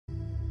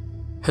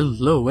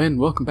Hello and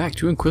welcome back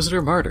to Inquisitor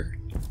Martyr.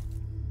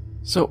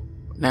 So,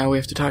 now we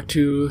have to talk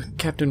to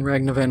Captain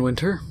Ragnar Van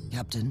Winter.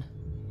 Captain,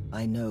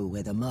 I know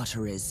where the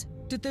Martyr is.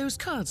 Did those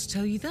cards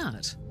tell you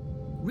that?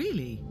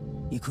 Really?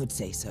 You could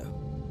say so.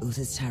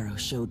 Uther's tarot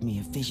showed me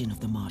a vision of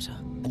the Martyr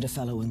and a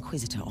fellow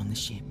Inquisitor on the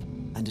ship,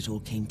 and it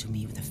all came to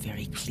me with a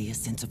very clear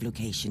sense of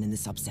location in the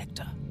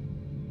subsector.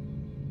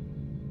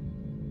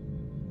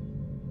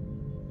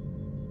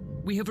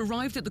 We have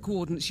arrived at the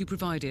coordinates you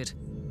provided.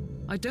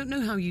 I don't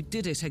know how you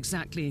did it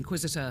exactly,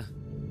 Inquisitor,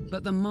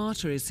 but the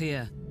Martyr is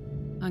here.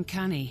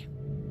 Uncanny.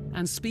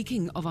 And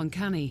speaking of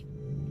uncanny,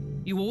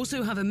 you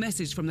also have a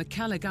message from the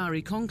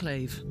Caligari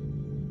Conclave.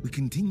 We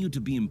continue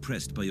to be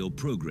impressed by your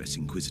progress,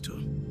 Inquisitor.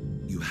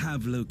 You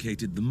have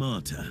located the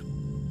Martyr.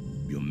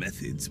 Your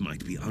methods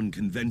might be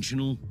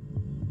unconventional,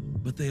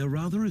 but they are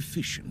rather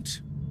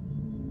efficient.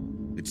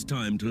 It's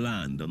time to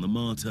land on the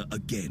Martyr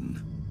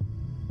again.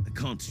 I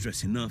can't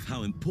stress enough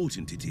how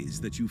important it is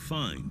that you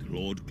find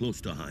Lord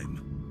Klosterheim.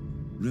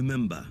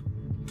 Remember,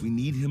 we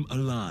need him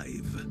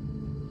alive,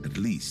 at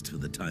least for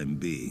the time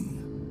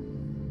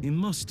being. He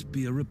must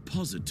be a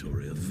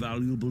repository of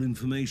valuable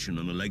information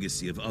on a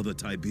legacy of other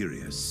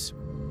Tiberius.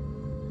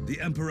 The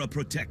Emperor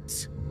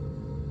protects.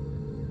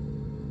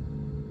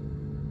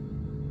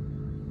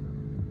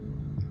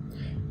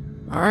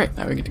 Alright,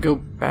 now we get to go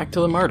back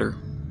to the Martyr.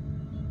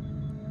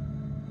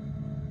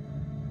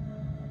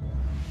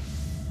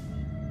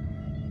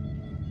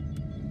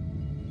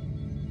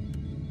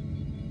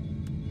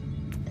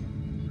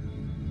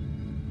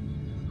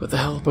 With the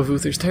help of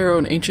Uther's Tarot,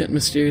 an ancient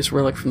mysterious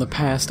relic from the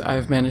past, I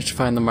have managed to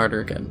find the Martyr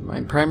again.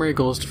 My primary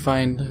goal is to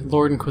find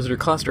Lord Inquisitor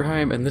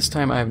Klosterheim, and this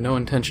time I have no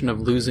intention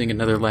of losing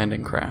another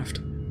landing craft.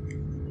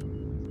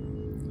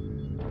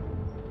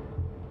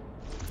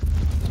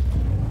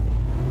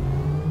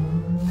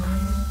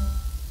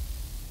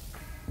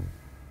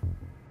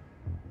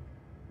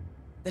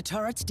 The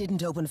turrets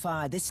didn't open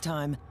fire this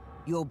time.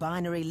 Your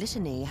binary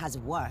litany has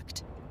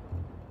worked.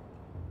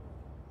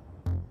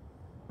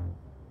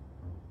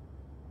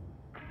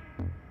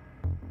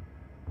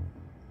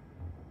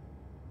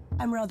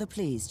 I'm rather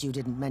pleased you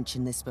didn't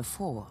mention this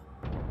before.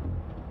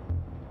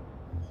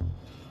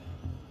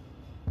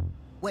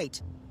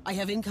 Wait, I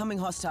have incoming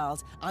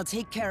hostiles. I'll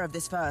take care of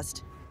this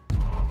first.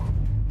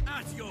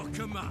 At your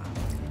command.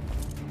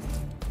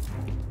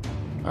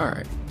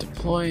 Alright,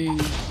 deploying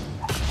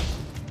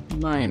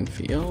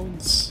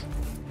minefields.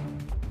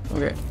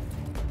 Okay.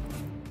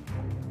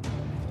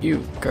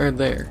 You guard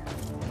there.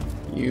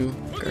 You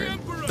guard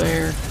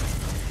there.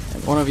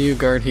 And one of you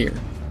guard here.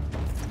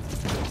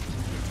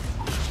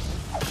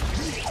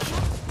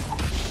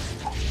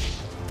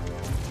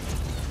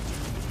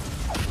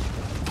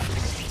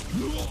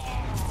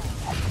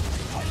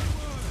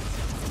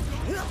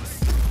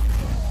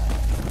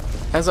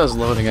 As I was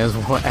loading, I was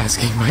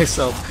asking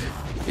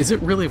myself, is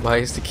it really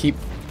wise to keep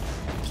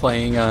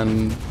playing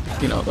on,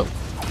 you know, the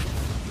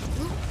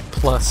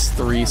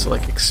 +3, so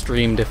like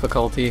extreme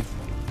difficulty?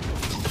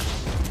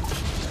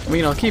 I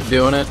mean, I'll keep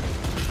doing it,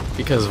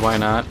 because why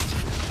not?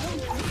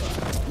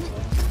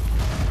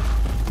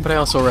 But I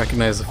also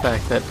recognize the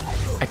fact that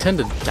I tend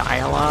to die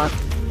a lot,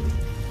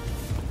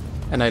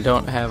 and I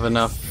don't have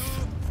enough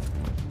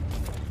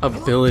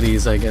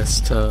abilities, I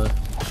guess, to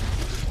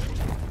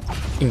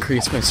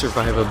increase my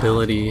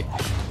survivability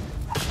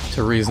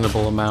to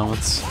reasonable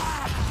amounts.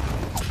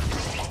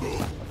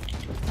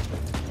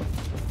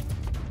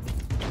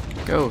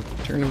 Go,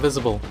 turn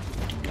invisible.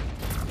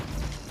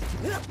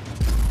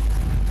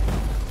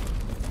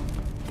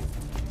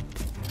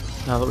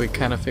 Now that we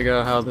kind of figured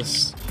out how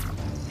this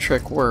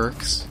trick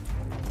works.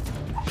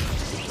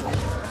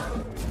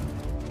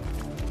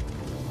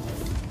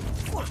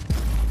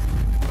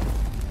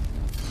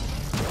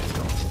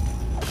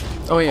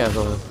 Oh yeah,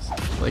 the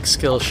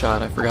skill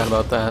shot, I forgot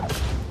about that.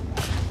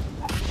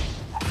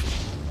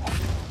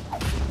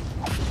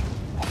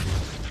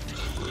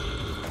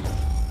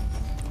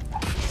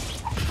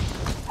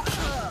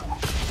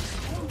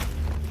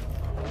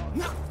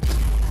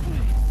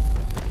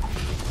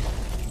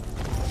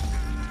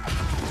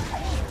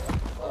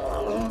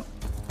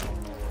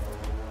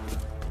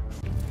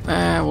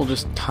 We'll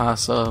just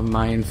toss a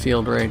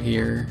minefield right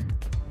here.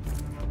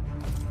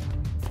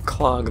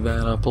 Clog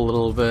that up a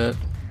little bit.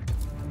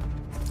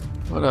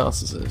 What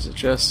else is it? Is it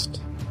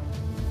just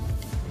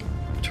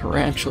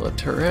tarantula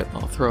turret?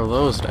 I'll throw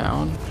those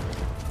down.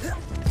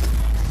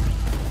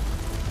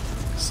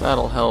 So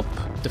that'll help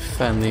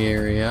defend the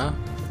area.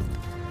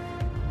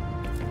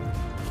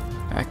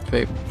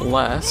 Activate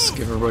Bless,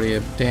 give everybody a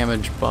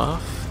damage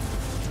buff.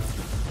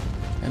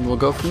 And we'll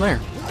go from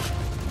there.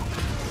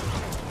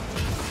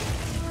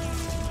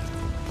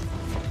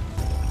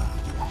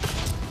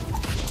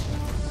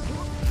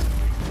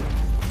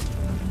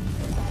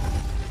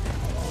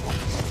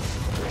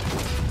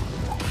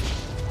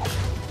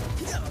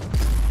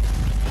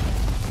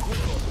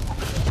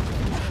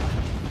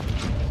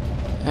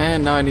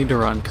 And now I need to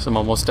run because I'm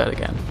almost dead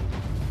again.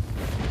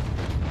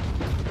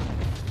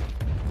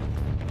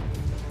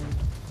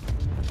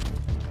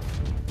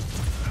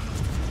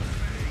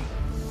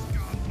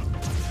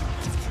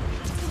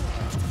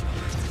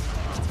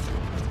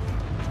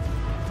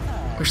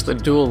 Wish the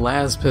dual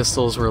las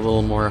pistols were a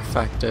little more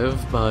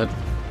effective, but...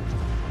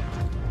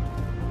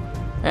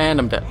 And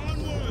I'm dead.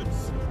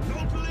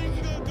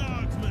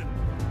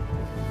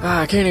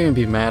 I can't even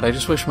be mad. I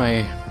just wish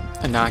my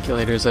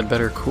inoculators had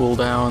better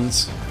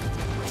cooldowns.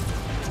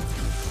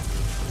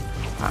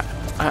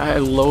 I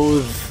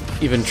loathe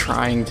even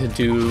trying to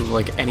do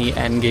like any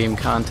endgame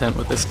content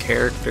with this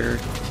character,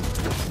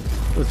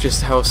 with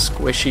just how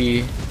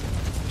squishy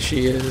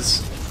she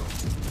is.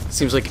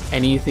 Seems like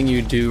anything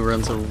you do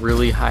runs a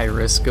really high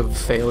risk of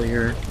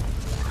failure.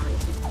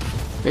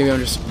 Maybe I'm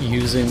just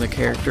using the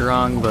character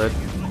wrong, but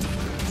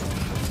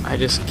I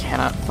just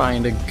cannot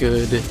find a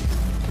good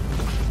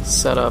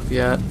setup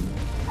yet.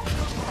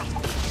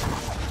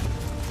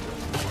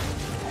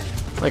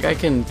 Like, I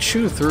can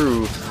chew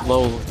through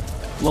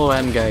low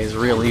end guys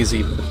real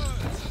easy, but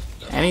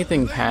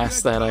anything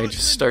past that I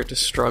just start to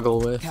struggle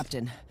with.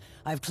 Captain,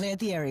 I've cleared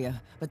the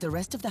area, but the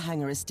rest of the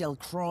hangar is still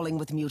crawling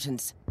with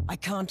mutants. I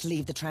can't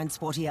leave the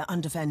transport here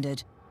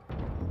undefended.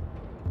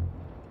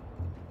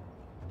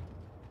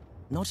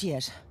 Not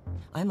yet.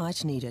 I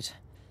might need it.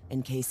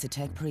 In case the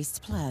Tech Priest's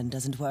plan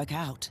doesn't work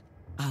out,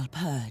 I'll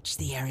purge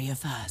the area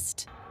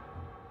first.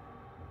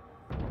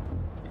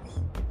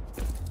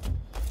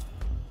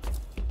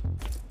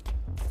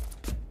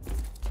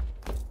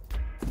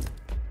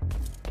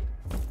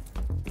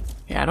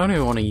 Yeah, I don't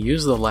even want to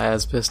use the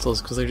las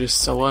pistols because they're just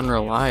so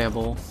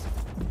unreliable.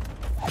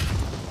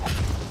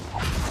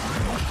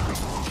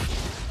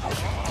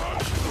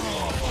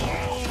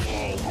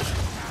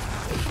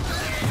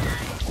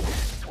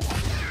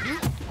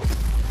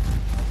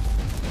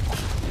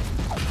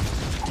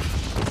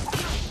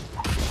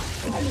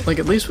 Like,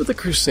 at least with the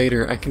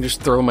Crusader, I can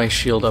just throw my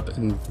shield up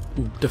and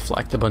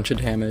deflect a bunch of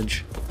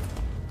damage.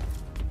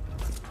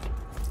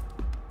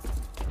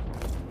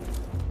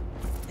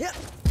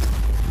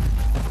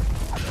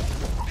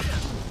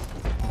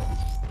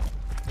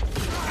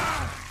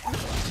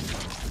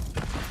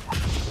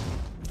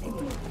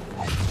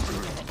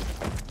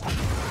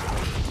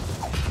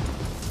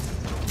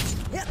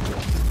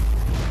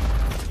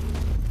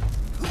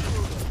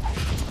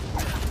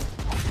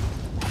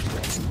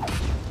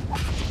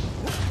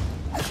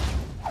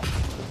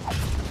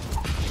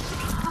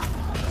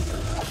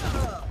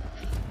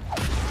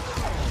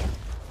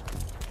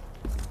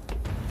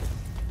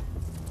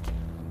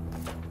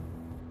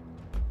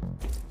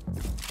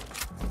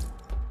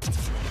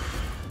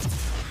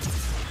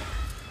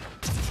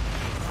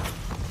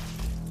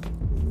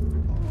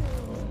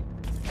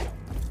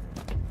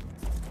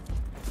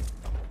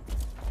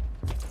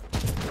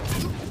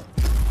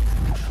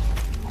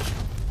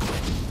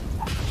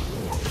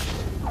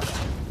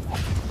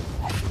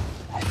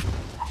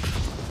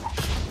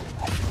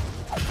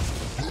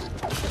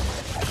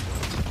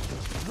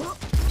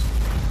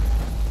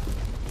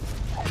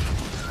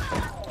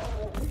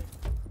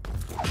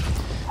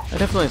 I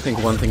definitely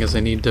think one thing is I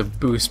need to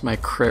boost my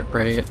crit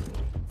rate.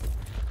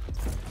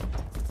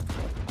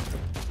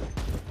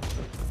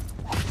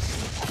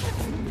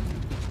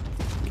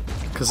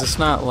 Because it's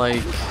not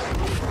like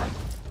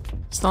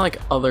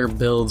other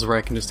builds where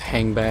I can just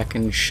hang back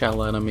and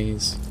shell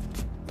enemies.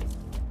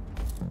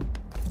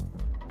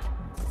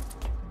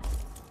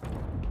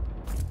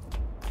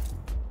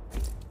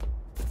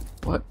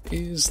 What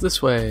is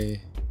this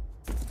way?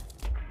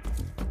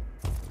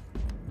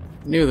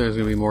 Knew there was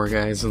gonna be more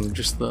guys than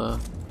just the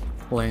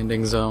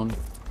landing zone.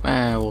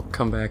 We'll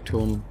come back to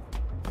them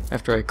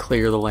after I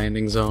clear the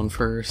landing zone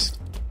first.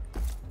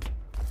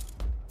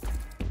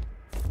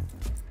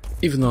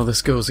 Even though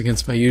this goes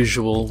against my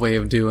usual way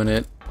of doing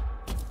it,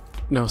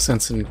 no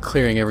sense in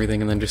clearing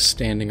everything and then just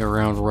standing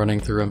around running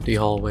through empty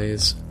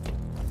hallways.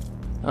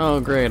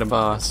 Oh great, a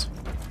boss.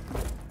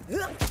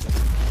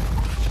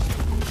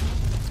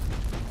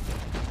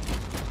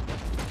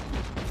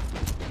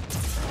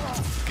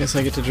 Guess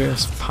I get to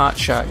just pot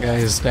shot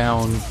guys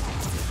down.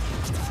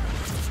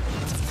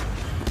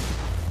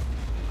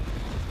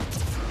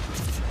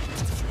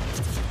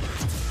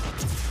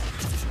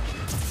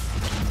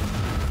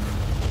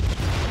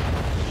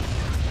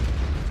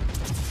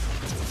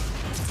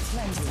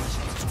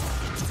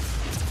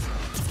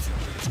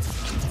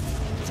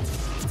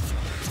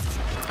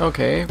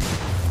 Okay.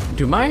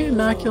 Do my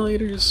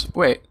inoculators...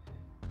 Wait.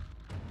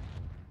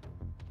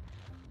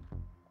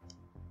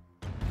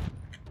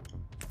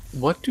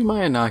 What do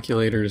my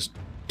inoculators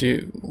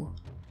do?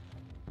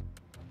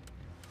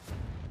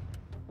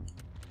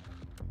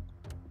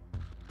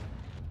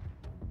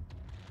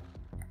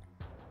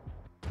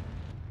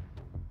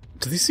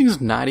 Do these things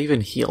not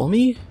even heal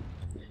me?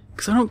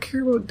 Because I don't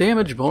care about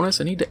damage bonus,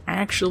 I need to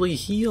actually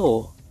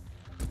heal.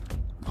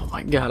 Oh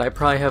my god, I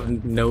probably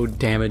have no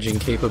damaging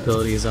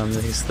capabilities on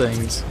these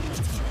things.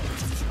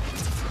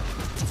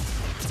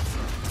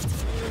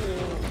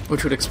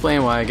 Which would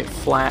explain why I get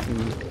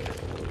flattened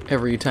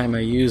every time I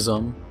use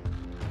them.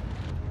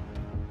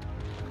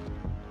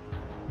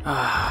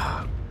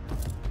 Ah,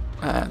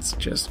 that's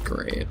just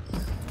great.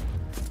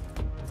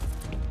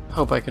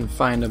 Hope I can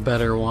find a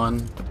better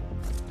one.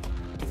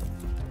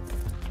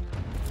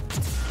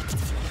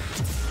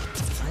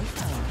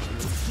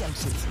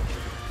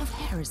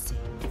 heresy.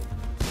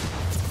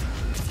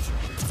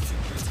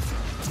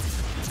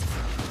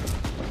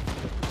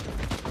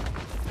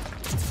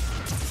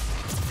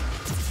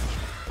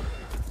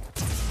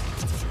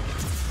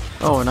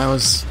 Oh, and I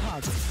was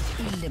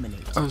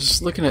Eliminate.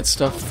 just looking at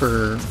stuff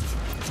for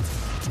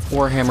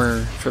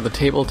Warhammer for the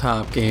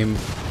tabletop game.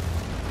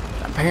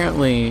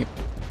 Apparently,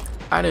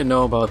 I didn't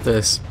know about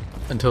this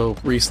until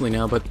recently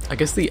now, but I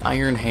guess the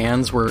Iron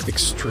Hands were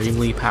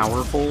extremely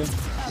powerful.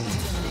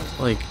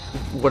 Like,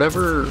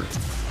 whatever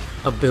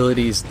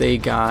abilities they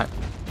got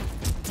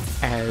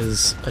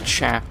as a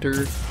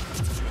chapter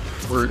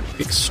were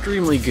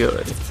extremely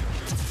good,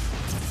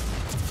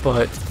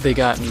 but they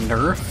got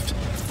nerfed,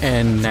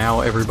 and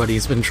now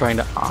everybody's been trying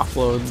to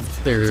offload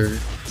their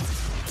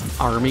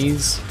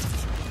armies,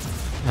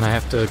 and I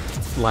have to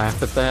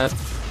laugh at that.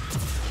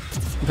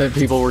 That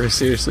people were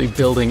seriously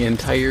building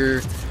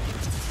entire...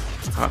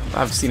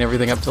 I've seen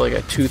everything up to like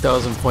a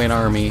 2,000 point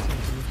army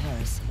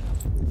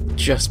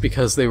just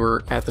because they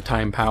were at the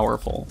time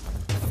powerful,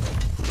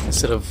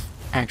 instead of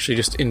actually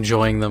just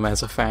enjoying them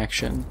as a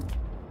faction.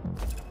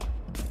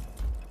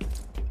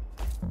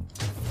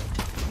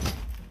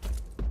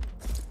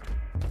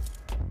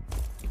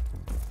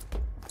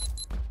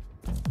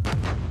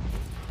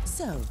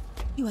 So,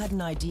 you had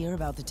an idea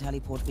about the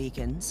teleport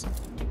beacons?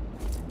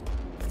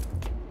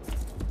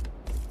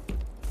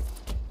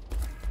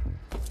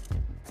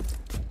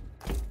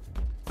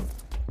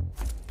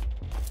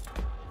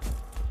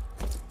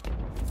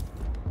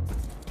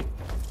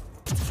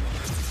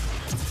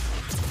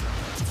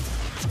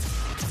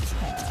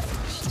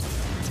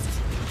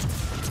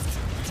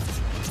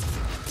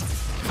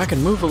 If I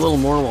could move a little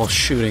more while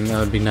shooting, that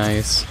would be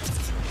nice.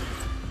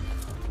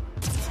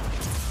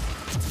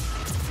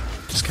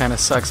 Just kind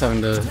of sucks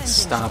having to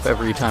stop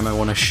every time I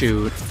want to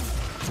shoot.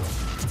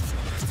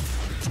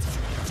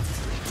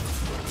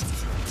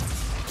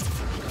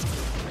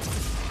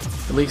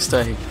 At least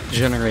I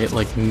generate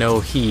like no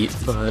heat,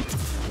 but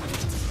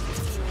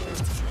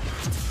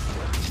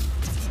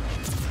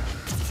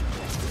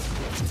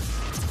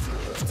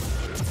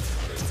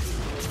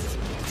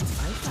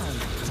I found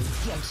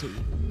you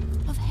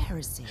guilty of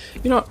heresy.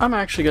 you know, I'm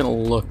actually gonna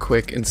look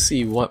quick and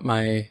see what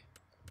my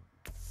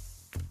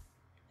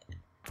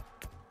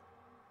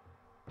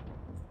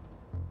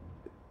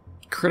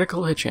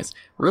critical hit chance.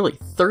 Really,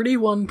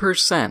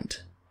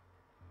 31%.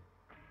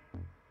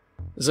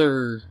 Is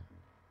there...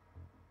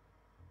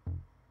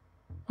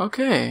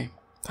 Okay,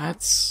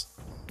 that's...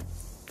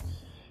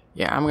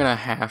 Yeah, I'm gonna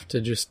have to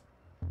just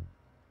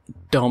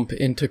dump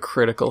into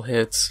critical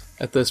hits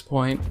at this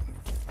point.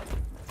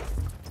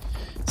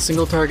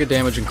 Single target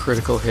damage and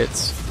critical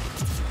hits,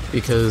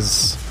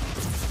 because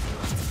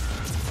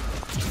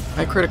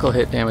my critical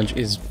hit damage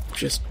is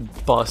just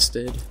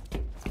busted.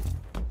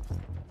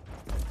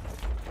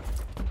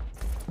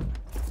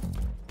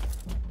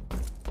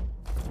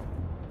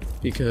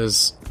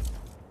 Because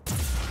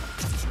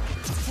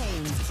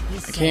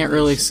I can't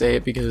really say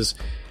it, because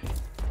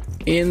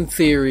in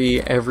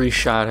theory every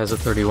shot has a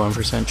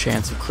 31%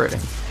 chance of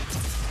critting.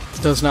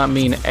 Does not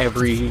mean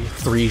every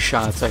 3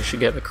 shots I should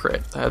get a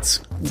crit. That's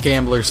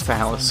gambler's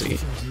fallacy.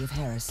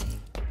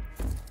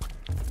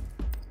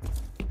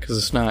 Because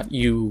it's not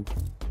your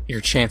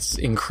chances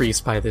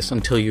increase by this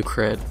until you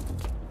crit.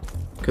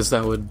 Because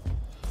that would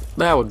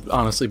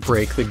honestly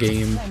break the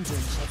game.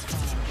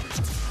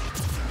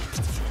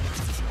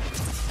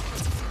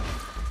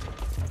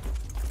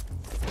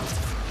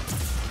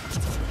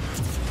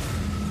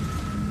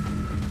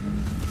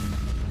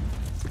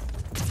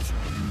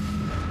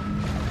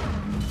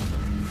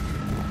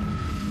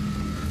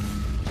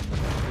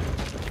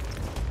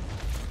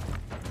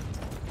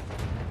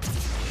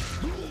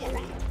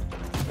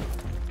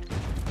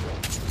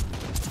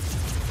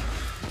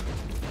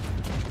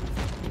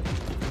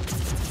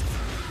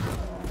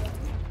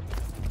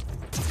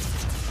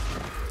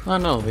 Oh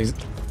no,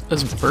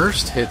 this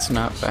burst hit's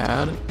not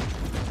bad.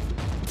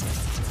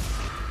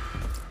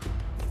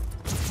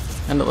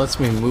 And it lets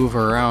me move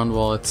around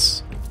while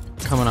it's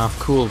coming off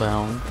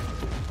cooldown.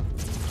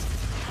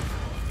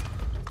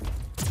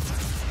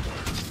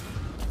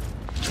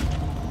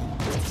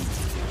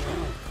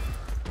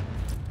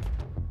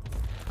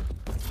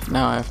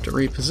 Now I have to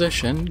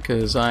reposition,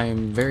 because I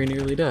am very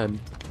nearly dead.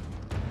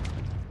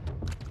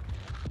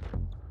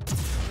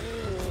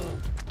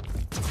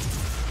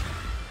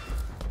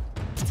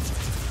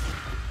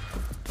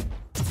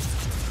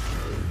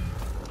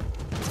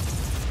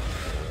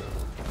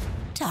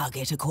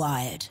 Target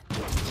acquired.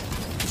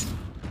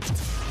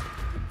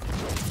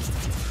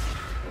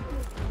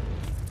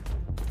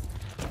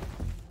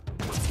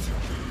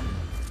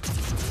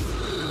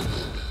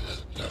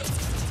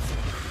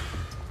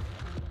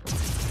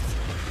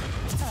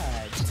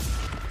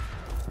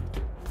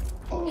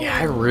 Yeah,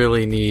 I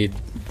really need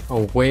a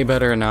way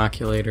better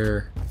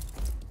inoculator.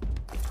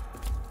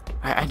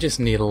 I just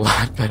need a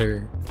lot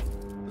better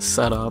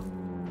setup.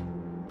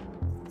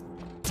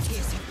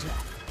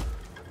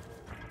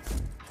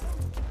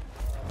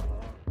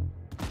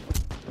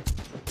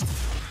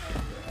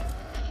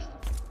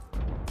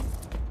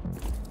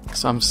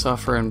 So I'm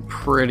suffering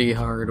pretty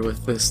hard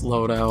with this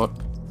loadout.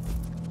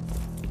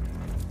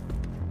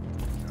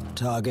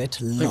 Target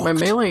Like, locked. my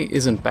melee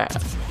isn't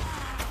bad.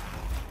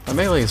 My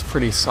melee is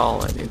pretty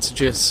solid. It's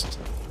just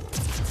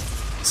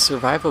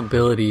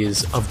survivability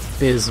is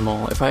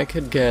abysmal. If I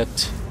could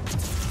get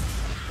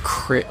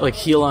crit, like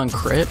heal on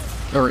crit,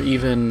 or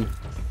even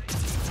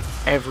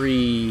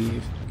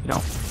every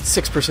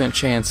 6%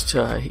 chance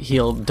to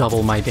heal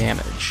double my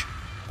damage,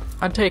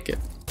 I'd take it.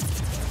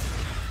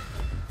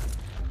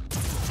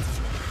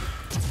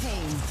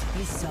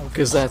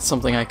 Because that's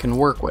something I can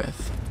work with.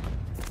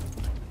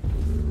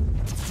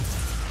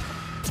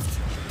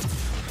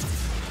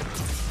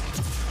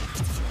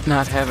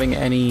 Not having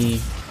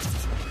any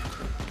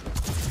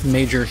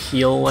major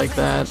heal like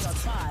that,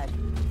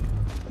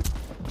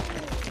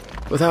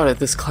 without it,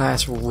 this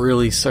class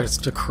really starts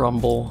to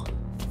crumble.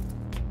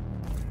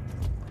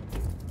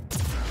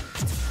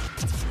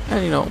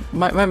 And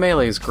my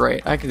melee is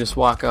great. I can just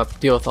walk up,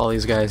 deal with all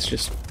these guys,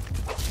 just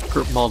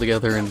group them all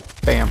together, and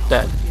bam,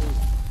 dead.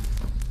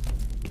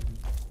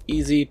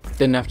 Easy,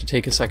 didn't have to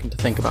take a second to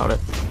think about it.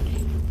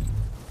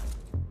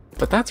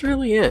 But that's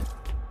really it.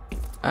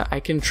 I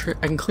can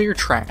clear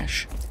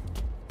trash.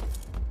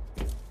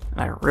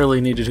 I really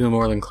need to do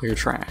more than clear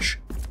trash.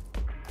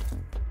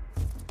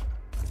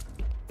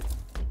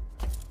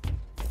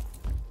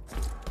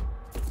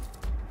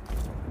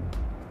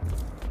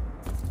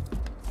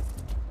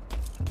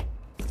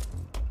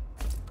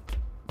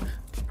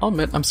 I'll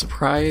admit, I'm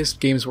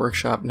surprised Games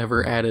Workshop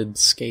never added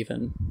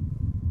Skaven.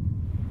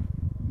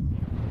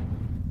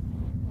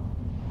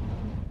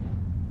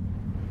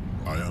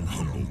 I am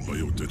humbled by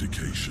your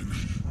dedication,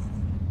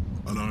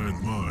 and I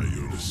admire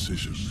your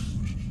decision.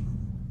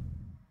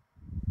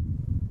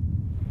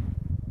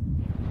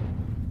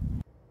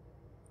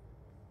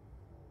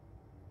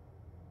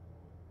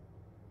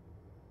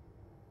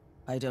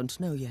 I don't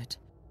know yet.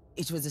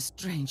 It was a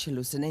strange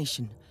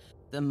hallucination.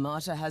 The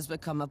Martyr has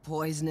become a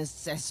poisonous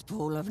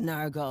cesspool of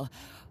Nurgle.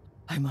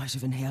 I might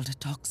have inhaled a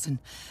toxin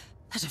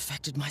that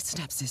affected my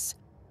synapses.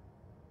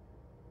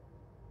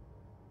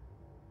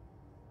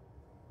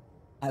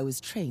 I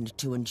was trained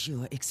to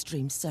endure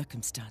extreme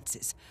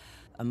circumstances.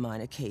 A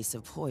minor case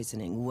of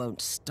poisoning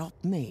won't stop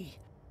me.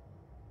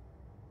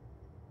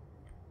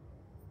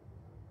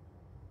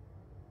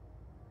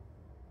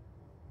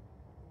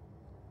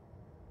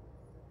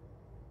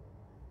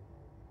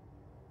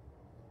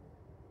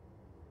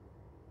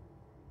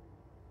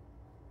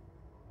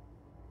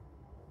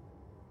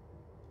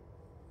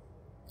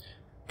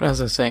 But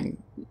as I was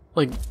saying,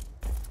 like,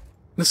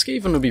 the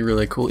Skaven would be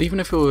really cool, even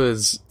if it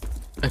was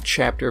a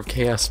chapter of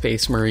Chaos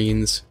Space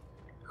Marines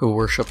who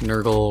worship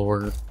Nurgle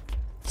or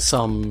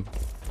some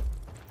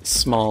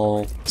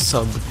small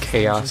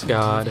sub-chaos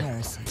god.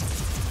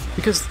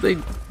 Because they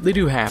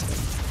do happen.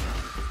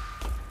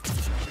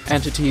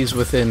 Entities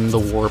within the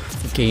warp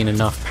gain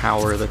enough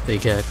power that they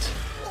get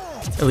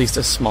at least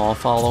a small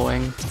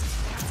following.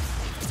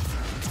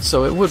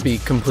 So it would be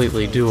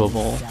completely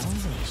doable.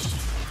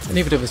 And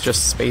even if it's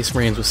just Space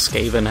Marines with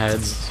Skaven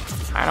heads,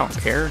 I don't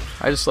care.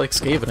 I just like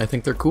Skaven, I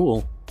think they're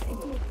cool.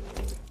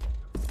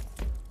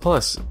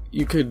 Plus,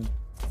 you could,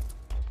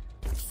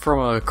 from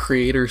a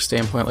creator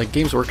standpoint, like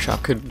Games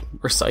Workshop could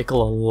recycle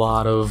a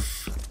lot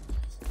of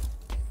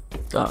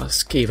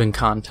Skaven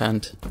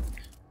content.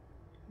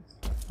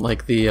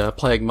 Like the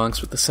Plague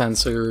Monks with the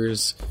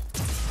sensors,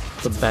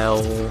 the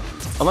bell.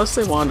 Unless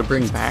they wanted to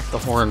bring back the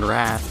Horned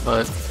Rat,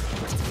 but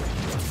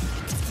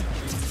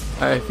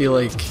I feel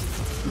like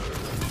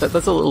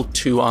that's a little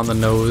too on the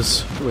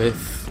nose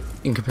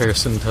in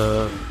comparison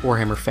to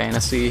Warhammer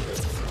Fantasy.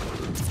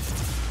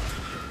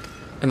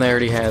 And they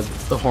already had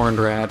the Horned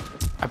Rat,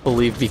 I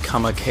believe,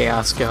 become a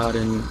Chaos God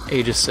in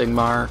Age of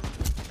Sigmar.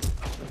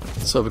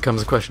 So it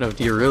becomes a question of,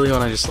 do you really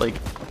want to just, like...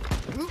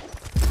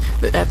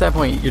 At that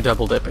point, you're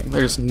double dipping.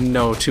 There's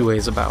no two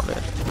ways about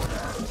it.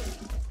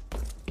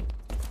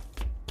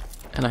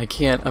 And I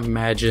can't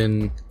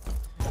imagine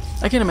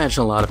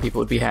a lot of people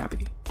would be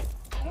happy.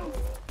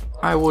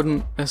 I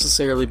wouldn't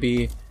necessarily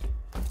be...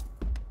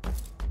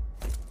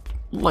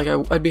 Like,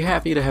 I'd be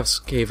happy to have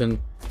Skaven,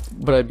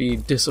 but I'd be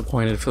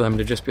disappointed for them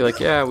to just be like,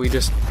 yeah, we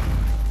just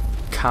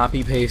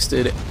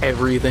copy-pasted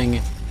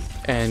everything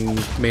and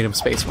made them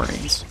Space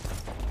Marines.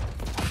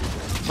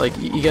 Like,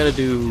 you gotta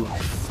do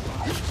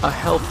a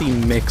healthy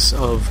mix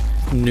of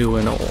new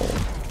and old.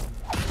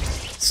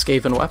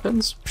 Skaven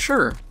weapons?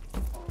 Sure.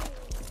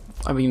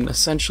 I mean,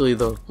 essentially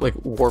the, like,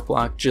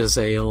 Warplock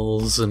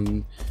Jezzails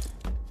and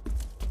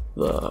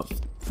the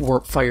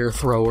Warp Fire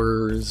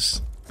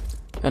Throwers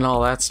and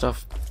all that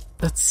stuff.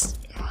 That's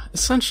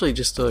essentially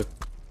just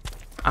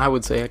I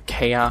would say, a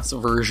chaos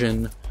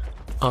version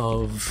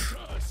of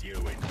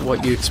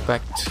what you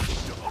expect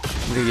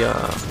the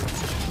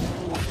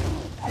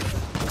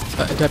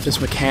Adeptus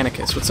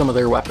Mechanicus with some of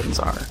their weapons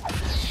are.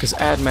 Because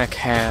AdMech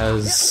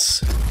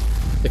has,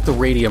 like, the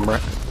radium... I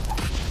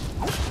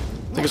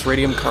think it's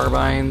radium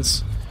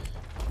carbines,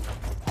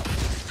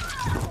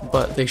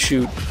 but they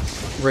shoot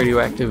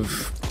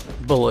radioactive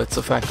bullets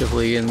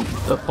effectively, and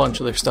a bunch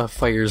of their stuff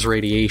fires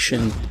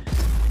radiation.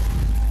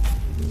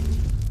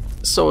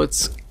 So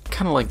it's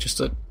kind of like just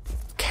a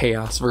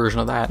chaos version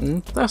of that,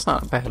 and that's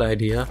not a bad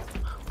idea.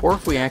 Or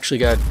if we actually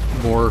got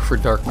more for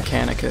Dark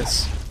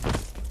Mechanicus.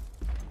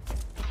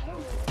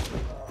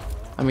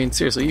 I mean,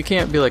 seriously, you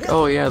can't be like,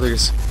 oh yeah,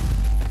 there's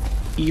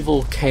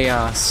evil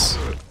chaos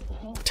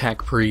tech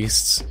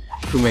priests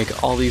who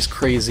make all these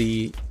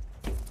crazy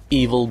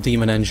evil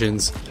demon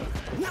engines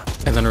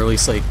and then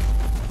release like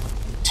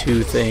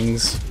 2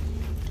 things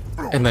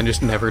and then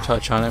just never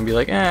touch on it and be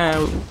like,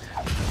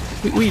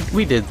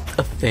 we did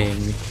a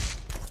thing.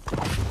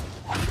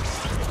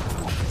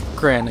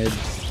 Granted,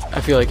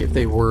 I feel like if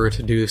they were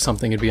to do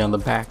something, it'd be on the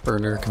back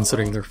burner,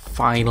 considering they're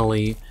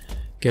finally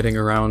getting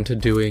around to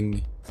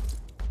doing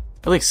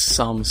at least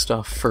some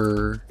stuff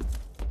for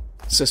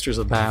Sisters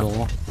of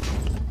Battle.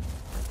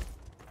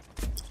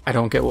 I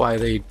don't get why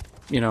they,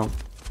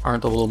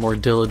 aren't a little more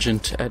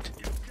diligent at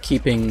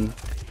keeping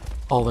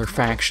all their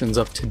factions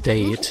up to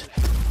date.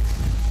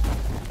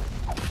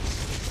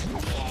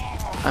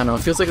 I don't know,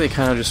 it feels like they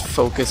kind of just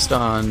focused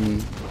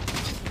on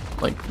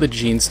like the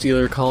Gene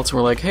Stealer cults, and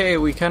we're like, hey,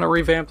 we kind of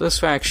revamped this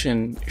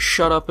faction,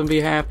 shut up and be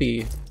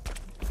happy.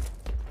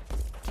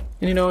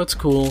 And it's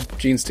cool,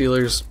 Gene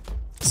Stealers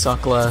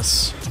suck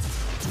less,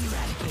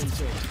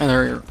 and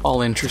they're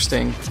all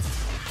interesting,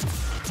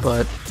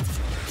 but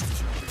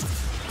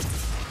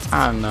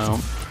I don't know.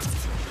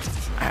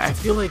 I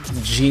feel like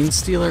Gene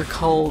Stealer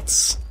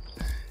cults,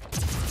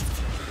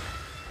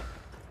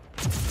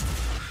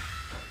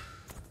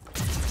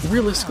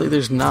 realistically,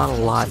 there's not a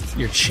lot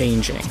you're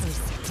changing.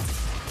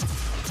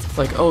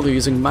 Like, oh, they're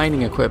using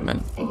mining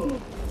equipment.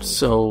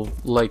 So,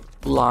 like,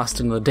 Lost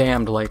and the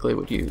Damned likely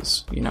would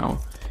use,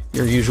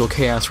 your usual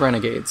Chaos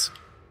Renegades.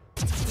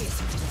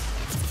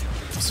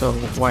 So,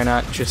 why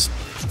not just...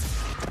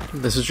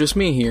 This is just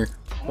me here.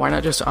 Why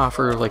not just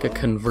offer, like, a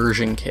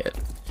conversion kit?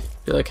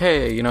 Be like,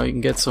 hey, you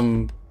can get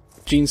some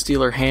Gene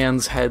Stealer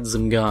hands, heads,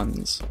 and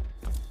guns.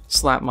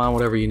 Slap them on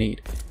whatever you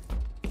need.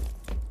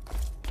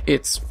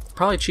 It's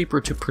probably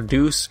cheaper to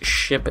produce,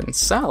 ship, and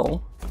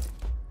sell,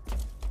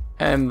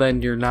 and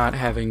then you're not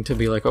having to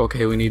be like,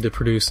 okay, we need to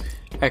produce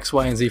X,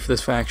 Y, and Z for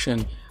this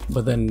faction,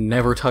 but then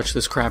never touch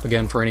this crap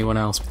again for anyone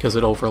else because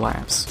it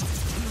overlaps.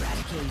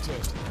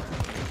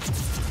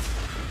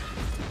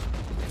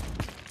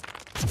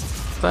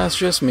 That's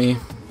just me.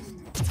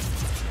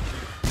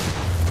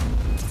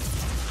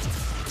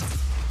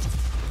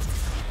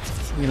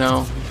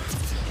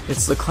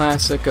 It's the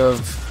classic of,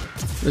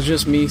 it's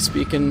just me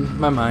speaking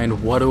my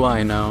mind, what do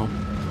I know?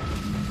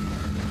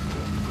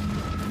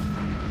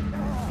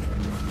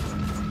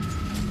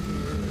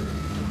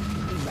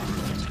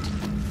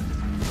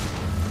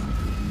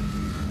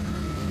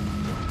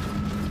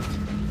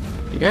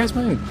 You guys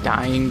mind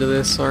dying to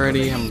this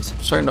already? I'm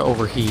starting to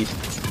overheat.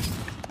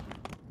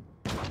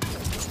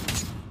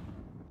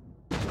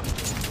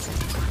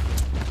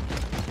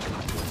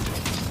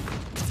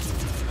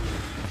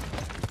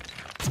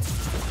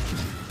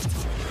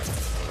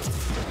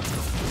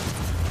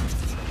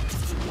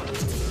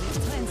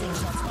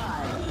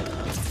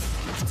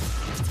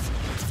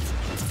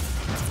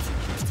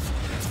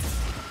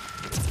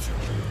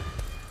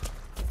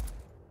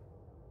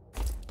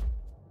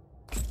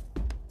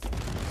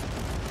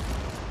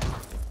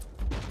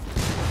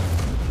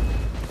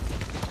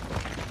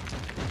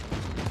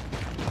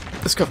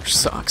 This cover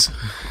sucks.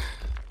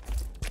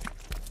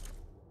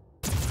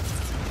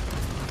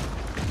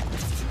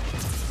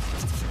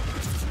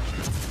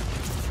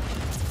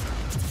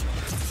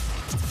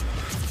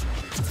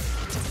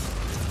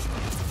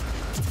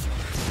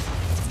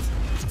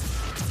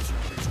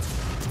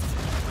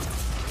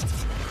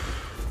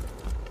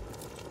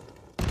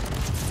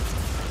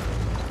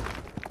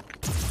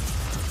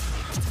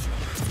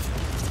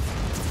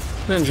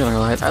 In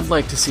general, I'd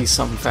like to see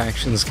some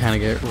factions kind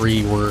of get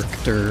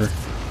reworked, or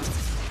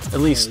at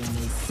least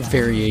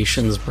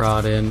variations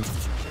brought in.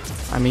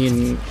 I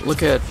mean,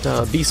 look at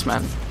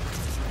Beastmen.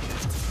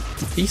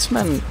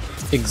 Beastmen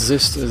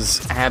exist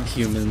as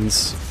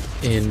abhumans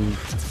in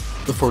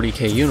the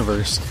 40K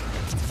universe,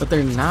 but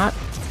they're not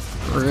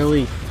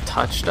really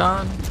touched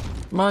on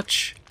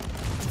much,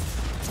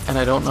 and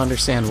I don't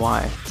understand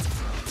why.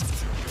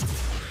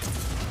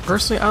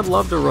 Personally, I'd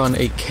love to run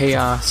a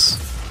Chaos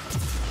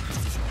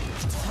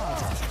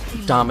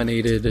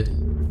dominated,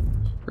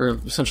 or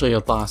essentially a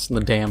Lost and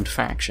the Damned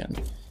faction.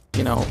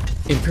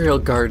 Imperial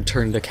Guard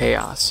turned to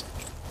Chaos.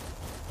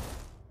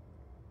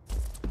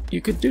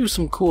 You could do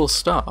some cool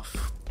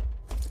stuff.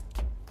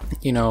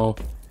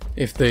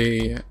 If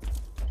they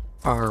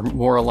are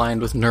more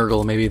aligned with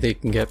Nurgle, maybe they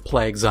can get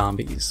Plague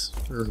Zombies.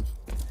 Or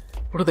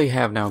what do they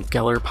have now?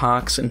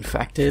 Gellerpox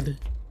Infected?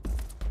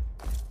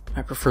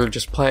 I prefer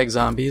just Plague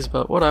Zombies,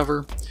 but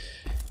whatever.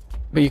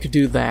 But you could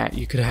do that.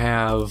 You could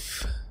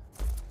have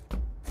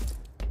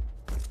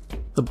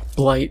the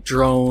Blight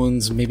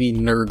drones, maybe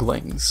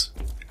Nurglings.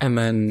 And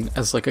then,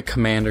 as like a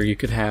commander, you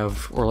could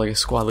have, or like a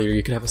squad leader,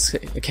 you could have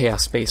a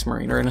Chaos Space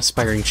Marine or an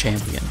Aspiring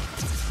Champion.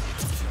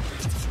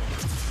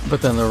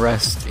 But then the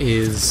rest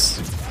is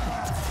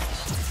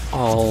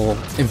all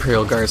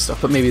Imperial Guard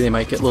stuff, but maybe they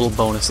might get little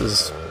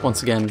bonuses,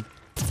 once again,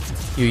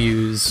 you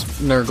use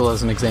Nurgle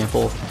as an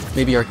example,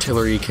 maybe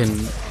artillery can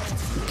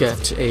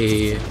get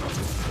a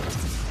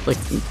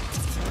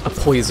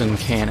poison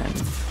cannon.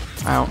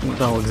 I don't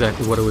know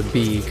exactly what it would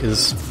be,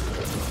 because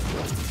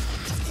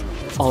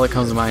all that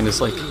comes to mind is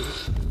like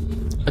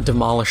a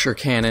demolisher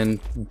cannon,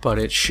 but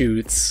it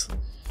shoots,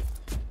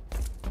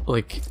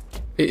 like,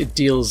 it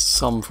deals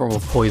some form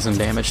of poison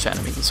damage to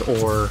enemies.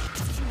 Or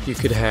you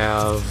could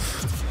have,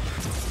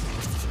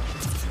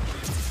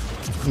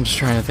 I'm just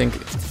trying to think,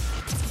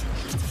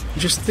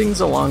 just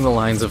things along the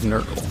lines of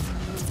Nurgle.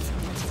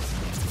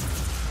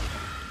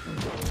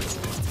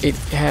 It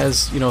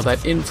has, you know,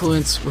 that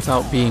influence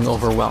without being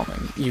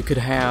overwhelming. You could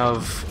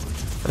have,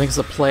 I think it's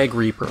a Plague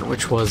Reaper,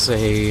 which was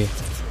a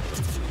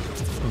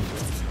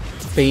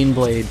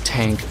Baneblade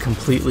tank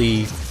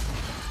completely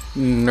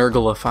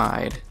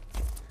Nurglified.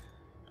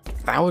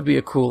 That would be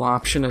a cool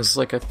option as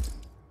like a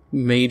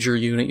major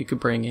unit you could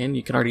bring in.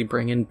 You can already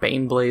bring in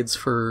Baneblades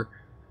for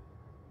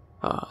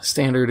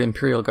standard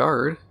Imperial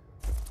Guard.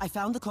 I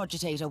found the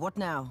cogitator. What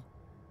now?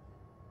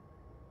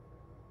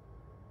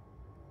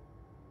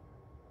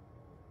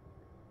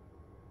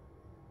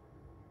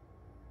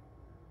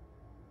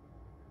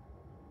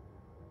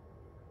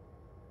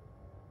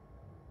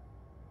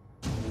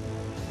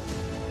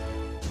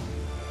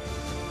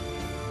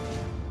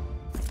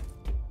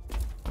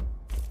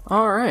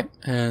 Alright,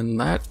 and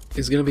that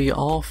is going to be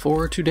all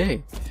for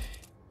today.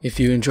 If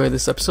you enjoyed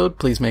this episode,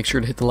 please make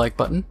sure to hit the like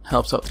button.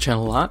 Helps out the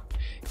channel a lot.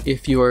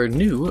 If you are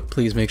new,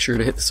 please make sure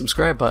to hit the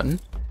subscribe button.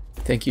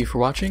 Thank you for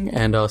watching,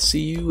 and I'll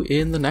see you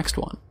in the next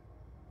one.